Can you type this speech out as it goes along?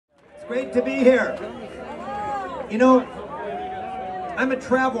Great to be here. You know, I'm a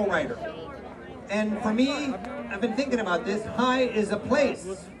travel writer. And for me, I've been thinking about this. High is a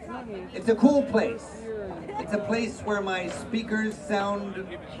place. It's a cool place. It's a place where my speakers sound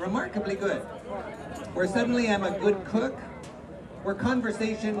remarkably good. Where suddenly I'm a good cook. Where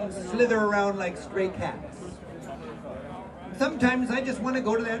conversations slither around like stray cats. Sometimes I just want to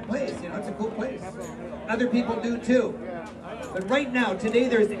go to that place. You know, it's a cool place. Other people do too. But right now, today,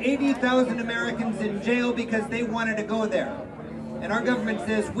 there's 80,000 Americans in jail because they wanted to go there. And our government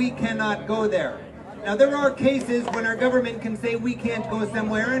says we cannot go there. Now, there are cases when our government can say we can't go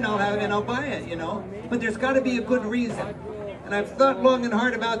somewhere and I'll buy it, you know. But there's got to be a good reason. And I've thought long and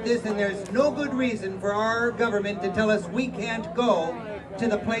hard about this, and there's no good reason for our government to tell us we can't go to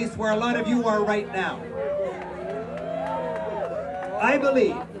the place where a lot of you are right now. I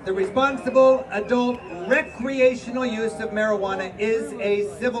believe the responsible adult recreational use of marijuana is a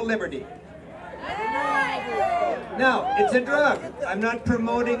civil liberty. Now, it's a drug. I'm not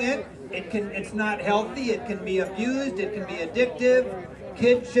promoting it. It's not healthy. It can be abused. It can be addictive.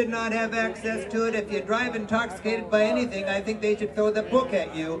 Kids should not have access to it. If you drive intoxicated by anything, I think they should throw the book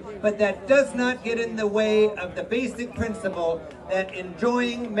at you. But that does not get in the way of the basic principle that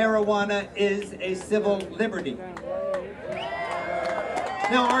enjoying marijuana is a civil liberty.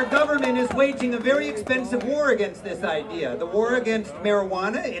 Now, our government is waging a very expensive war against this idea. The war against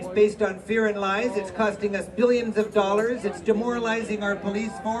marijuana, it's based on fear and lies. It's costing us billions of dollars. It's demoralizing our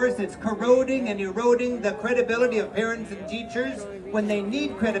police force. It's corroding and eroding the credibility of parents and teachers when they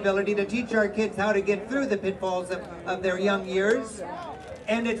need credibility to teach our kids how to get through the pitfalls of their young years.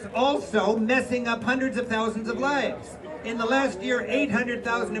 And it's also messing up hundreds of thousands of lives. In the last year,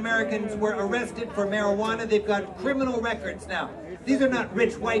 800,000 Americans were arrested for marijuana. They've got criminal records now. These are not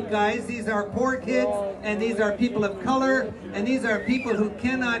rich white guys. These are poor kids, and these are people of color, and these are people who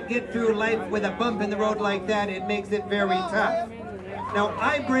cannot get through life with a bump in the road like that. It makes it very tough. Now,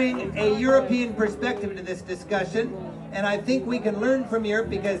 I bring a European perspective to this discussion, and I think we can learn from Europe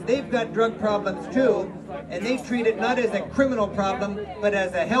because they've got drug problems too, and they treat it not as a criminal problem, but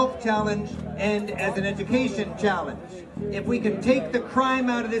as a health challenge and as an education challenge. If we can take the crime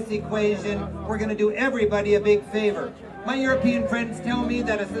out of this equation, we're going to do everybody a big favor. My European friends tell me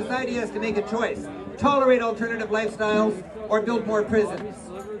that a society has to make a choice, tolerate alternative lifestyles or build more prisons.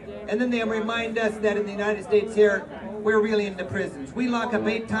 And then they remind us that in the United States here, we're really into prisons. We lock up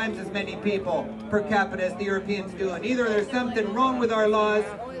 8 times as many people per capita as the Europeans do. And either there's something wrong with our laws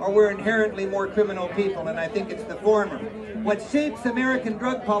or we're inherently more criminal people, and I think it's the former. What shapes American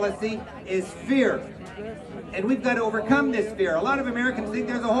drug policy is fear. And we've got to overcome this fear. A lot of Americans think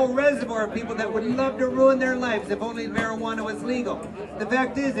there's a whole reservoir of people that would love to ruin their lives if only marijuana was legal. The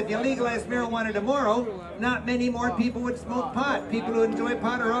fact is, if you legalize marijuana tomorrow, not many more people would smoke pot. People who enjoy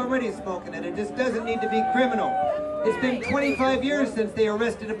pot are already smoking it. It just doesn't need to be criminal. It's been 25 years since they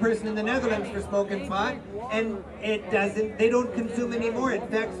arrested a person in the Netherlands for smoking pot, and they don't consume anymore. In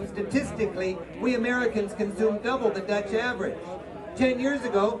fact, statistically, we Americans consume double the Dutch average. 10 years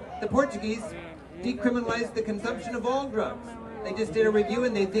ago, the Portuguese decriminalized the consumption of all drugs. They just did a review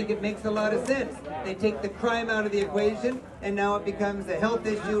and they think it makes a lot of sense. They take the crime out of the equation and now it becomes a health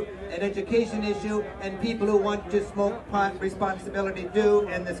issue, an education issue, and people who want to smoke pot responsibility do,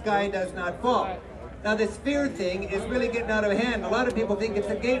 and the sky does not fall. Now this fear thing is really getting out of hand. A lot of people think it's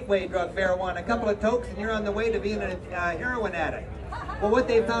a gateway drug, marijuana. A couple of tokes and you're on the way to being a heroin addict. Well, what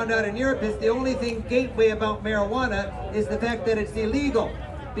they found out in Europe is the only thing gateway about marijuana is the fact that it's illegal.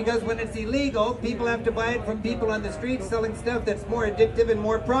 Because when it's illegal, people have to buy it from people on the streets selling stuff that's more addictive and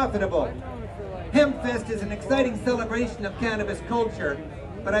more profitable. Hempfest is an exciting celebration of cannabis culture,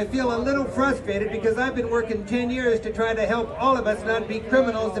 but I feel a little frustrated because I've been working 10 years to try to help all of us not be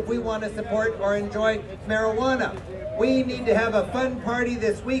criminals if we want to support or enjoy marijuana. We need to have a fun party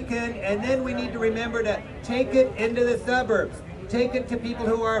this weekend, and then we need to remember to take it into the suburbs. Take it to people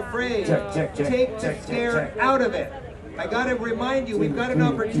who are afraid. Take the scare out of it. I got to remind you, we've got an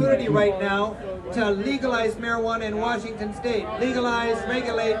opportunity right now to legalize marijuana in Washington State. Legalize,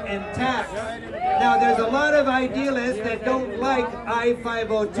 regulate, and tax. Now, there's a lot of idealists that don't like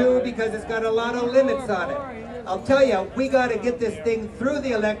I-502 because it's got a lot of limits on it. I'll tell you, we got to get this thing through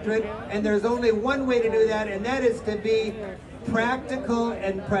the electorate, and there's only one way to do that, and that is to be practical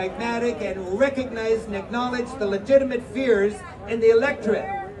and pragmatic and recognize and acknowledge the legitimate fears in the electorate.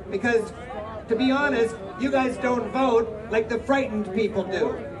 Because, to be honest, you guys don't vote like the frightened people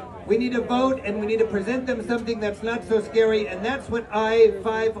do. We need to vote and we need to present them something that's not so scary, and that's what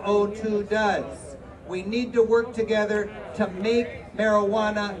I-502 does. We need to work together to make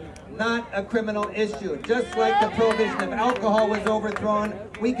marijuana not a criminal issue. Just like the prohibition of alcohol was overthrown,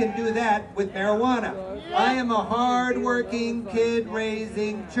 we can do that with marijuana. I am a hard-working,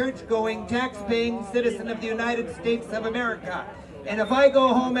 kid-raising, church-going, tax-paying citizen of the United States of America. And if I go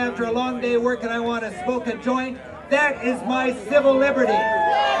home after a long day of work and I want to smoke a joint, that is my civil liberty. Is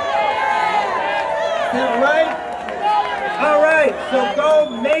that right? All right, so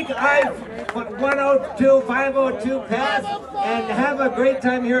go make I-102-502 pass and have a great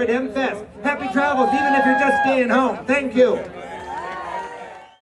time here at Hempfest. Happy travels, even if you're just staying home. Thank you.